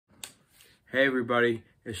Hey everybody,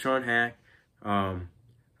 it's Sean Hack. I'm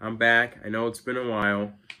back. I know it's been a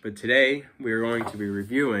while, but today we are going to be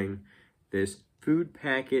reviewing this Food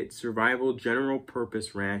Packet Survival General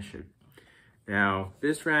Purpose Ration. Now,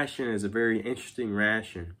 this ration is a very interesting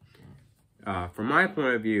ration from my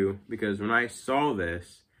point of view, because when I saw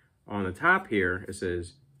this on the top here, it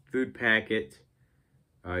says Food Packet.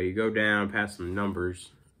 You go down past some numbers.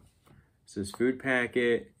 It says Food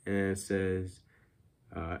Packet, and it says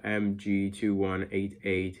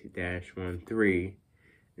MG2188-13,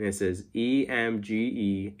 and it says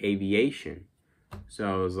EMGE Aviation.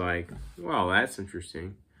 So I was like, wow, that's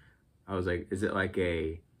interesting. I was like, is it like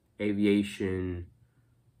a aviation,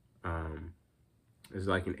 is it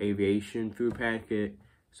like an aviation food packet,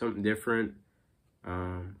 something different?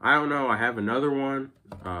 I don't know. I have another one,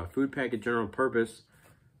 Food Packet General Purpose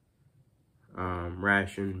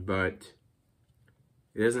ration, but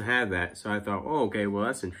it doesn't have that. So I thought, oh, okay, well,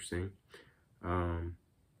 that's interesting.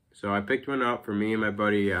 So I picked one up for me and my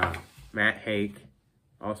buddy, Matt Hake.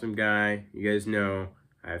 Awesome guy. You guys know,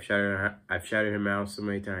 I've shouted him out so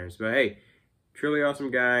many times. But hey, truly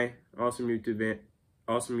awesome guy. Awesome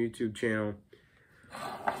YouTube channel.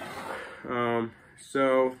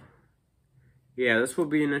 So yeah, this will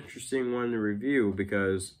be an interesting one to review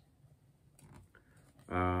because,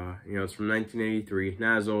 you know, it's from 1983.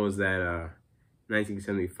 Not as old as that,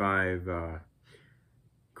 1975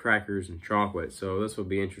 crackers and chocolate, so this will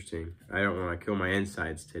be interesting. I don't want to kill my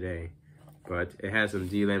insides today, but it has some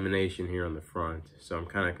delamination here on the front, so I'm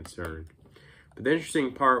kind of concerned. But the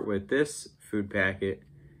interesting part with this food packet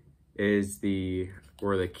is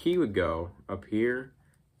where the key would go up here.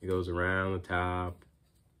 It goes around the top.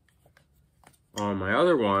 On my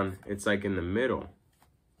other one, it's like in the middle.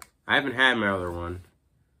 I haven't had my other one.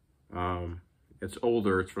 It's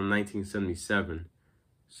older. It's from 1977.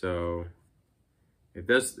 So if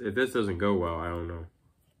this doesn't go well, I don't know.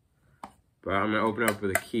 But I'm gonna open up with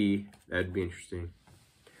a key. That'd be interesting.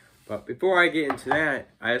 But before I get into that,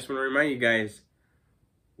 I just want to remind you guys,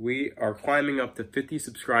 we are climbing up to 50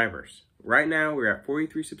 subscribers. Right now, we're at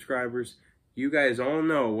 43 subscribers. You guys all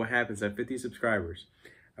know what happens at 50 subscribers.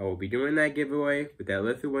 I will be doing that giveaway with that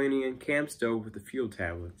Lithuanian camp stove with the fuel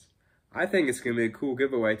tablets. I think it's gonna be a cool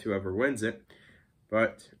giveaway to whoever wins it.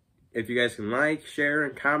 But if you guys can like, share,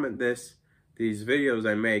 and comment these videos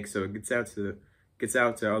I make, so it gets out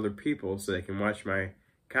to other people, so they can watch my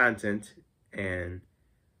content and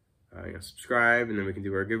you know, subscribe, and then we can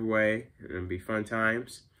do our giveaway, and it'll be fun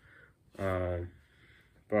times. But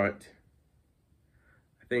I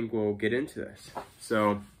think we'll get into this.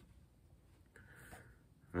 So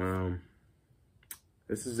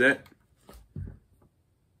this is it.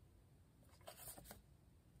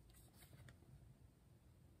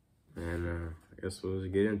 And I guess we'll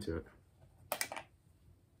just get into it.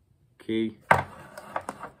 Key.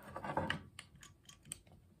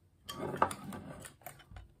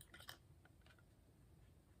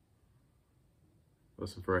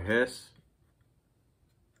 Listen for a hiss.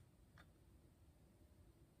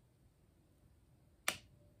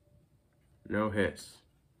 No hiss.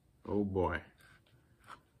 Oh boy.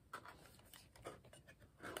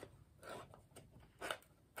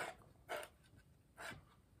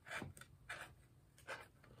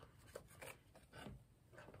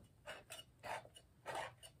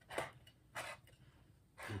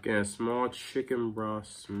 Getting a small chicken broth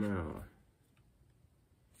smell.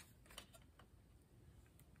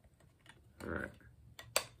 Alright.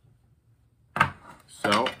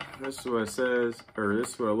 So, this is what it says, or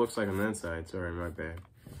this is what it looks like on the inside. Sorry, my bad.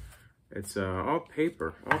 It's all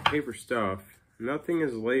paper stuff. Nothing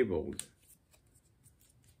is labeled.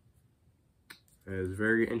 It is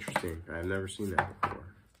very interesting. I've never seen that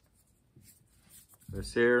before.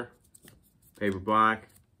 This here, paper block.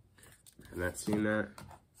 I've not seen that.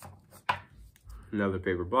 Another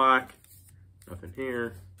paper block, nothing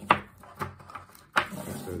here.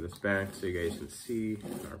 Let's move this back so you guys can see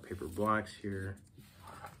our paper blocks here.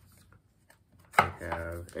 We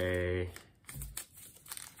have a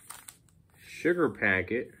sugar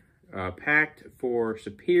packet, packed for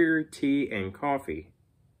Superior Tea and Coffee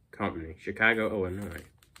Company, Chicago, Illinois.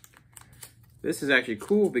 This is actually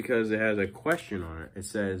cool because it has a question on it. It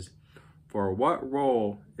says, for what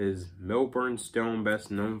role is Milburn Stone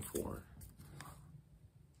best known for?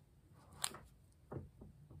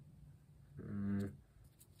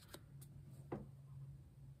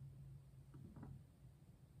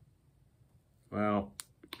 Well,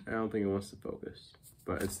 I don't think it wants to focus,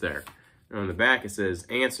 but it's there. And on the back, it says,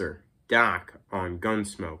 answer, Doc on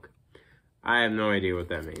Gunsmoke. I have no idea what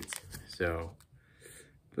that means. So,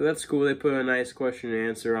 but that's cool. They put a nice question and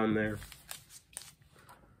answer on there.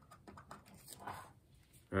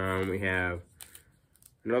 We have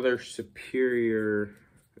another Superior.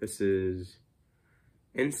 This is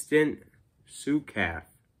Instant Soucaf,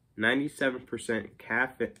 97%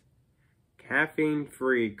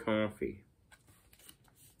 caffeine-free coffee.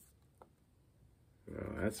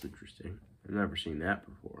 Oh, that's interesting. I've never seen that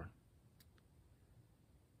before.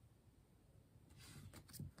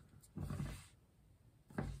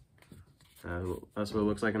 That's what it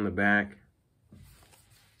looks like in the back.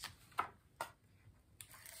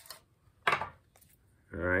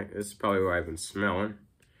 Alright, this is probably what I've been smelling.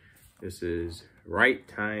 This is Right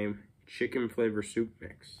Time Chicken Flavor Soup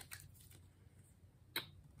Mix.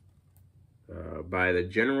 By the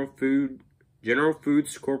General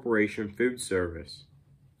Foods Corporation Food Service.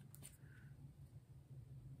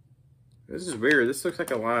 This is weird. This looks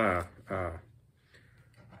like a lot of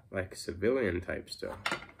like civilian type stuff.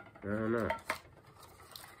 I don't know.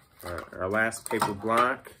 Our last paper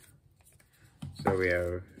block. So we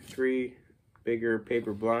have 3 bigger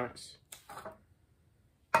paper blocks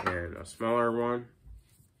and a smaller one.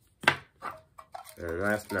 And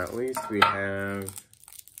last but not least, we have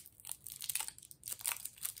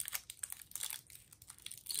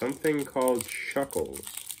something called Chuckles.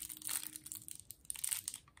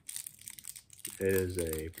 It is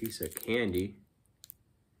a piece of candy.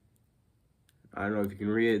 I don't know if you can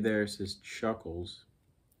read it there. It says Chuckles.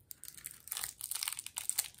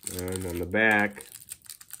 And on the back,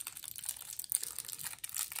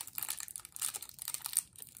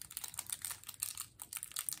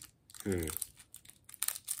 the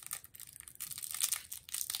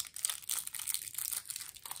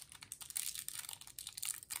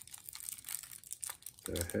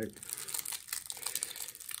heck?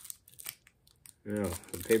 No,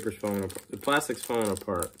 the paper's falling apart. The plastic's falling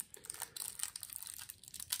apart.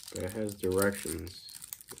 But it has directions.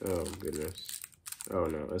 Oh, goodness. Oh,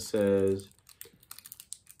 no. It says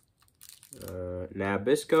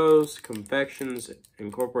Nabisco's Confections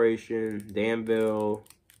Incorporation, Danville,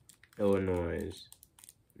 Illinois.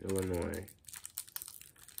 The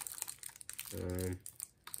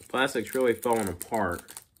plastic's really falling apart.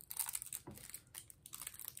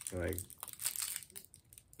 Like,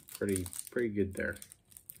 pretty good there.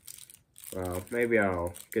 Well, maybe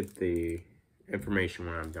I'll get the information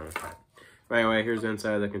when I'm done with that. But anyway, here's the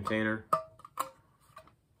inside of the container.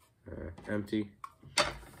 Empty.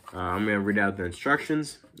 I'm going to read out the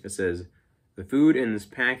instructions. It says, the food in this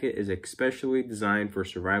packet is especially designed for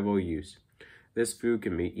survival use. This food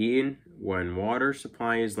can be eaten when water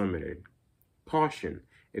supply is limited. Caution,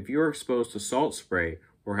 if you are exposed to salt spray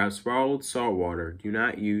or have swallowed salt water, do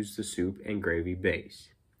not use the soup and gravy base.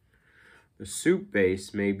 The soup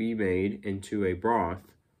base may be made into a broth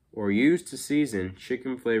or used to season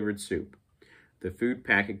chicken-flavored soup. The food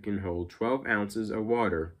packet can hold 12 ounces of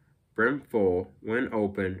water, brim full when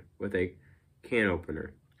opened with a can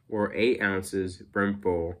opener, or 8 ounces brim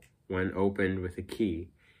full when opened with a key.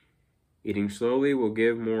 Eating slowly will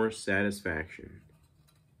give more satisfaction.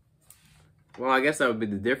 Well, I guess that would be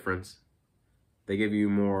the difference. They give you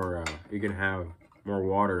more, you can have more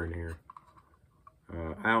water in here.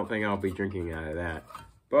 I don't think I'll be drinking out of that.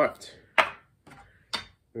 But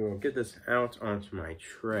we will get this out onto my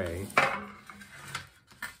tray.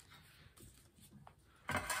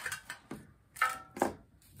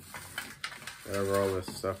 Whatever all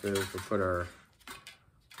this stuff is, we'll put our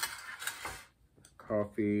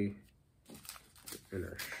coffee and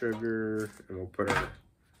our sugar, and we'll put our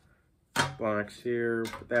blocks here,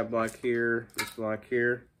 put that block here, this block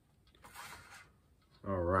here.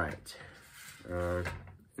 All right.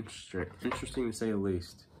 Interesting to say the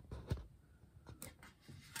least.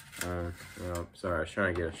 Well, sorry, I was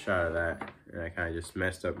trying to get a shot of that, and I kind of just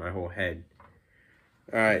messed up my whole head.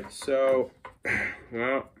 All right, so,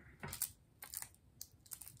 well,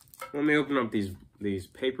 let me open up these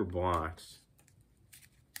paper blocks.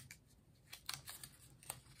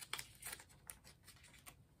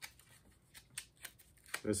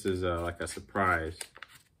 This is like a surprise.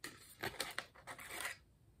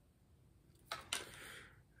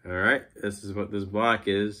 All right, this is what this block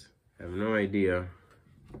is. I have no idea.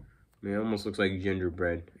 I mean, it almost looks like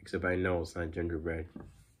gingerbread, except I know it's not gingerbread.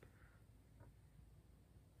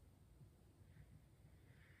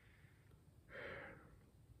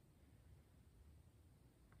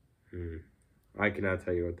 I cannot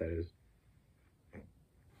tell you what that is. It's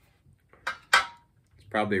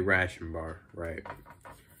probably a ration bar, right?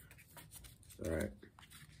 All right,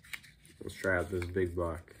 let's try out this big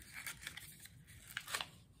block.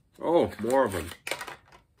 Oh, more of them.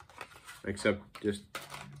 Except just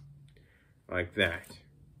like that.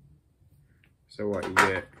 So what you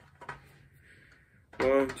get?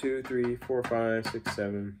 1, 2, 3, 4, 5, 6,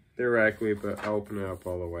 7. Theoretically, but I'll open it up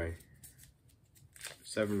all the way.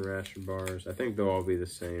 7 ration bars. I think they'll all be the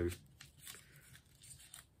same.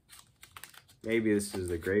 Maybe this is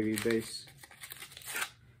the gravy base.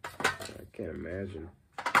 I can't imagine.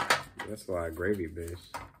 That's a lot of gravy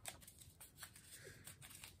base.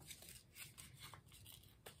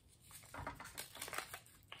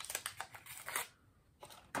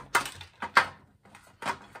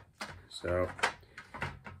 So,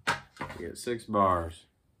 you get 6 bars.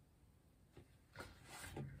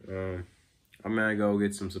 I'm gonna go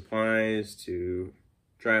get some supplies to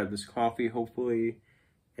try out this coffee, hopefully,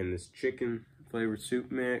 and this chicken flavored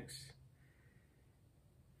soup mix.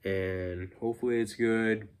 And hopefully it's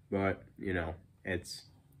good, but, you know, it's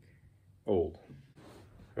old.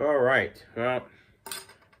 Alright, well,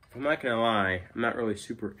 I'm not gonna lie, I'm not really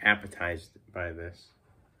super appetized by this.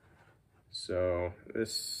 So,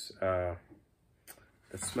 this, the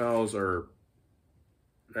smells are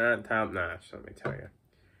not top notch, let me tell you.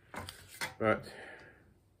 But,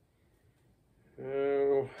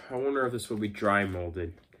 oh, I wonder if this will be dry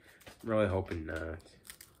molded. I'm really hoping not.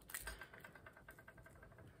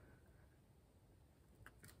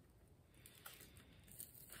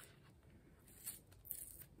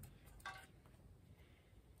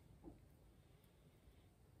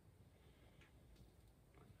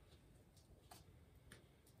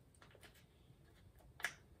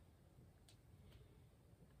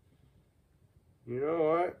 You know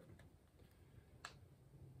what?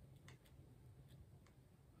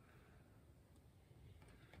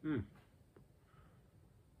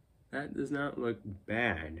 That does not look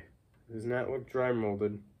bad. It does not look dry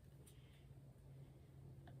molded.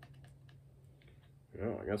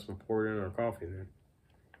 Well, I guess we'll pour it in our coffee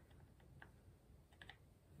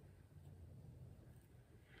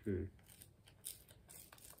then.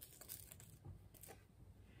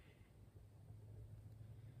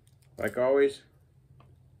 Like always,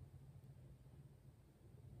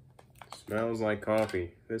 smells like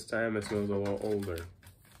coffee. This time it smells a little older.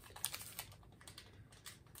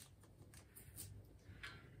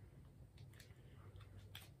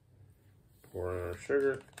 Pour in our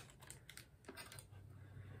sugar.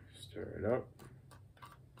 Stir it up.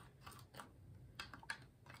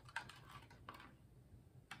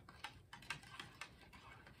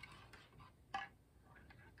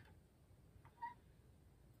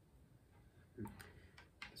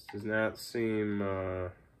 This does not seem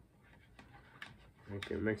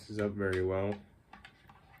like it mixes up very well. I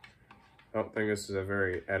don't think this is a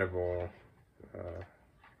very edible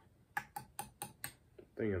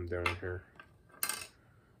thing I'm doing here.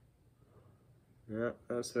 Yeah,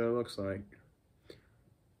 that's what it looks like.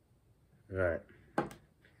 Alright.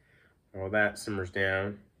 While that simmers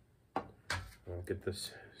down, I'll get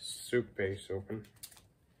this soup base open.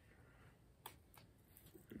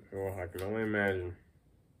 Oh, I can only imagine.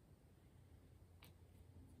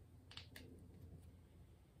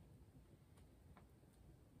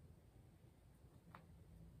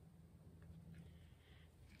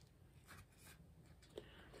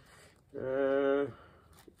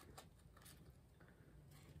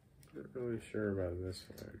 Not really sure about this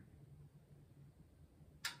one.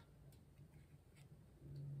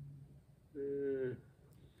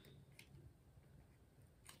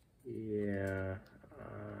 Yeah.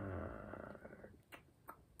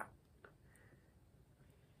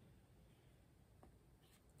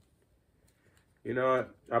 You know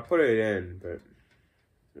what? I put it in, but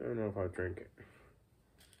I don't know if I'll drink it.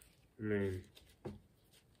 I mean,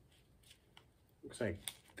 looks like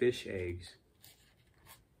fish eggs.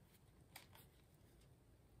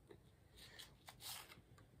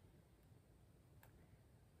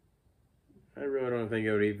 I really don't think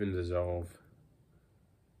it would even dissolve.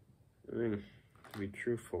 I mean, to be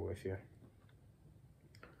truthful with you.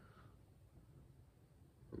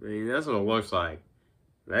 I mean, that's what it looks like.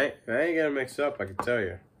 That ain't gonna mix up, I can tell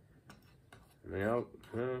you. I mean,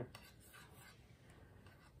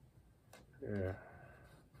 yeah.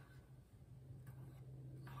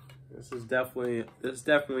 This is definitely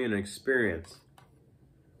an experience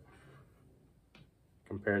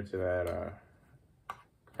compared to that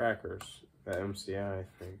crackers, that MCI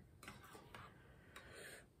thing.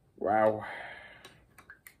 Wow.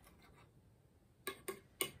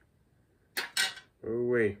 Oh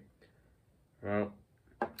wait. Well,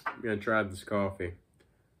 I'm gonna try this coffee.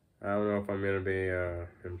 I don't know if I'm gonna be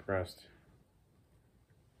impressed.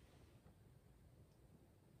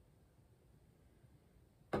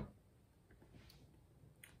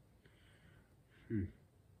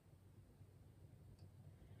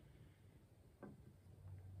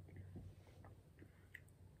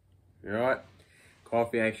 You know what?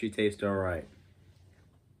 coffee actually tastes alright.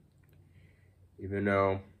 Even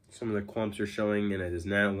though some of the clumps are showing and it does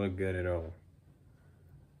not look good at all.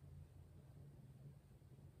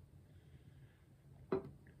 I'm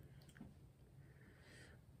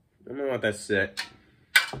gonna let that sit.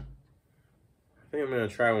 I think I'm gonna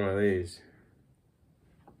try one of these.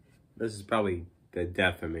 This is probably the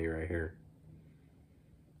death of me right here.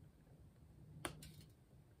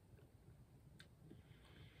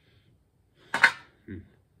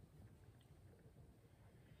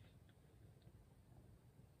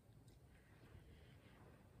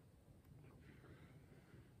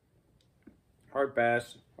 Hard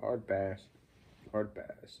pass, hard pass, hard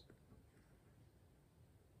pass.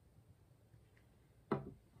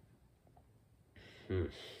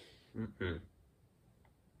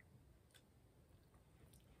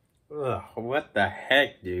 Ugh, what the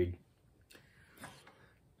heck, dude?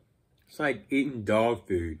 It's like eating dog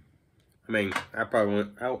food. I mean, I probably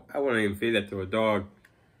wouldn't, I wouldn't even feed that to a dog.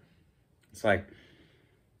 It's like,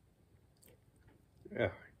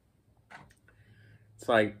 yeah. It's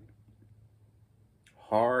like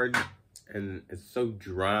hard and it's so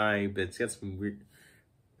dry, but it's got some weird,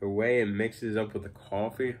 the way it mixes up with the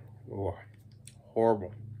coffee. Oh,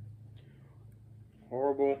 horrible.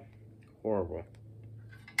 Horrible, horrible.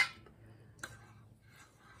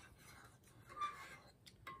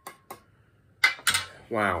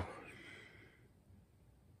 Wow.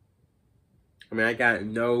 I mean, I got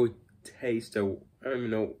no taste of, I don't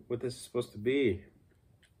even know what this is supposed to be.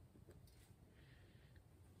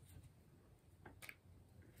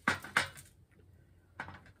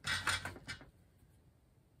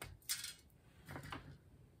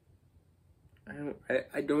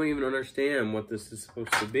 I don't even understand what this is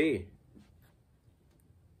supposed to be.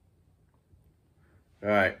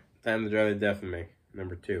 Alright, time to dry the death of me.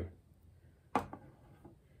 Number 2.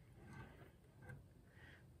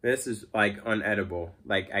 This is like unedible.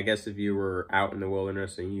 Like, I guess if you were out in the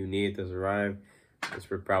wilderness and you needed to survive, this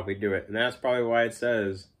would probably do it. And that's probably why it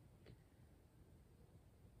says,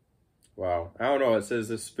 wow, I don't know, it says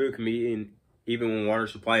this food can be eaten even when water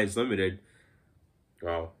supply is limited.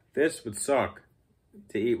 Well, this would suck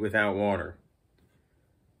to eat without water.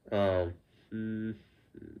 And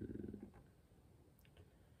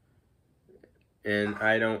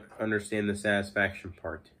I don't understand the satisfaction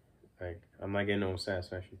part. Like, I'm not getting no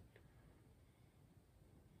satisfaction.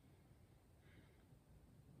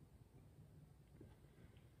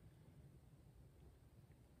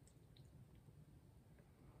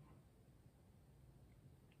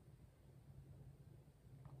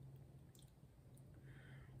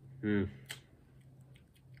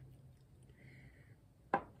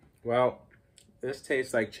 Well, this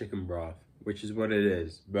tastes like chicken broth, which is what it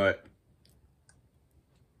is, but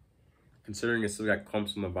considering it's still got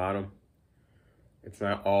clumps on the bottom, it's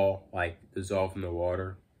not all like dissolved in the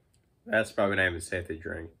water. That's probably not even safe to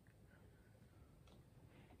drink.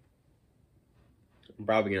 I'm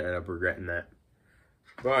probably gonna end up regretting that.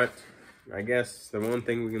 But I guess the one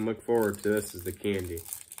thing we can look forward to this is the candy.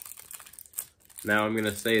 Now I'm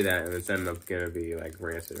gonna say that and it's ended up gonna be like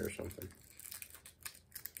rancid or something.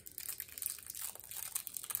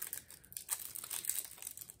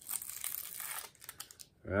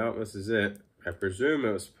 Well, this is it. I presume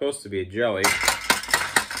it was supposed to be a jelly,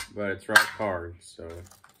 but it's rock hard, so.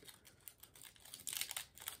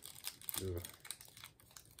 Ugh.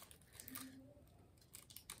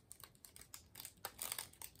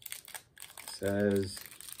 It says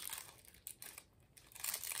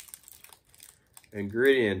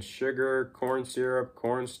ingredients: sugar, corn syrup,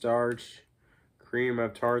 cornstarch, cream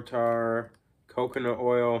of tartar, coconut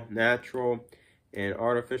oil, natural, and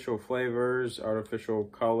artificial flavors, artificial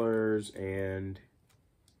colors, and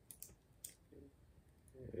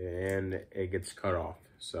it gets cut off.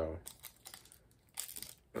 So,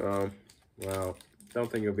 well,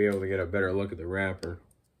 don't think you'll be able to get a better look at the wrapper.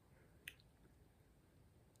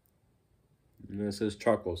 And this is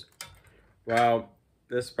Chuckles. Well,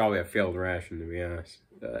 this is probably a failed ration, to be honest.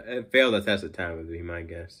 It failed the test of time, would be my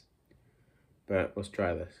guess. But let's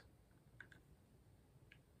try this.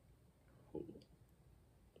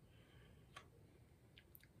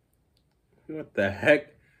 What the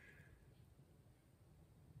heck?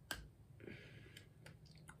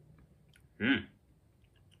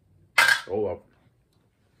 Hold up.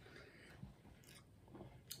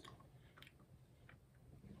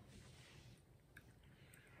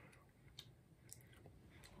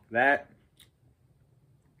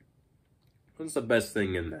 What's the best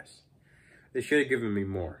thing in this? They should have given me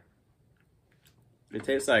more. It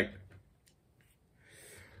tastes like,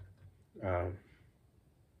 I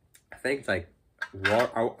think it's like,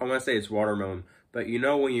 I want to say it's watermelon, But you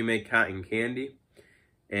know when you make cotton candy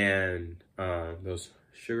and those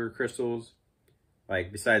sugar crystals,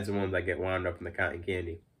 like besides the ones that get wound up in the cotton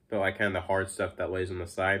candy, but like kind of the hard stuff that lays on the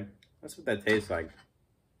side, that's what that tastes like.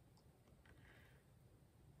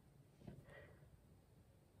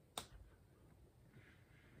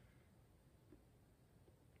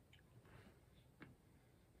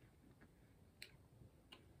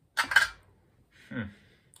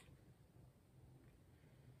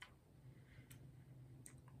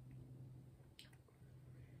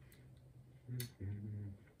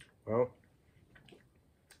 Well,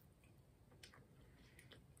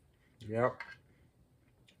 yep.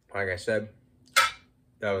 Like I said,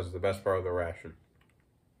 that was the best part of the ration.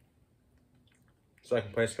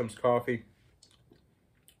 Second place comes coffee.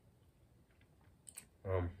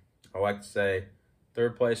 I like to say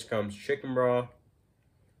third place comes chicken broth,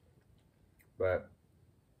 but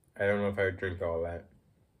I don't know if I would drink all that.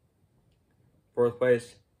 Fourth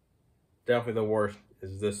place, definitely the worst,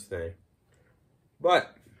 is this thing.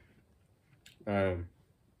 But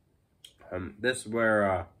this is where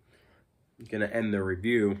I'm gonna end the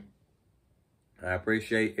review. I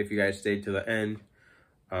appreciate if you guys stayed to the end.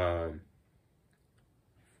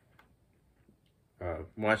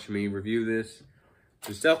 Watching me review this.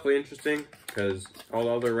 It's definitely interesting because all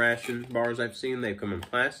the other ration bars I've seen, they come in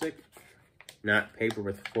plastic, not paper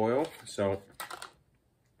with foil. So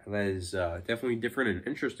that is definitely different and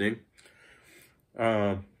interesting.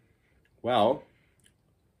 Well,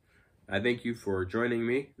 I thank you for joining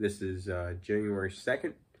me. This is January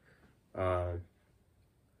 2nd.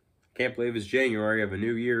 Can't believe it's January of a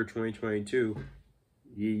new year, 2022.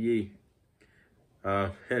 Yee.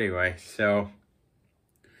 Anyway, so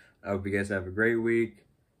I hope you guys have a great week.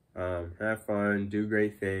 Have fun, do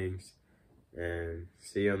great things, and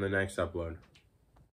see you on the next upload.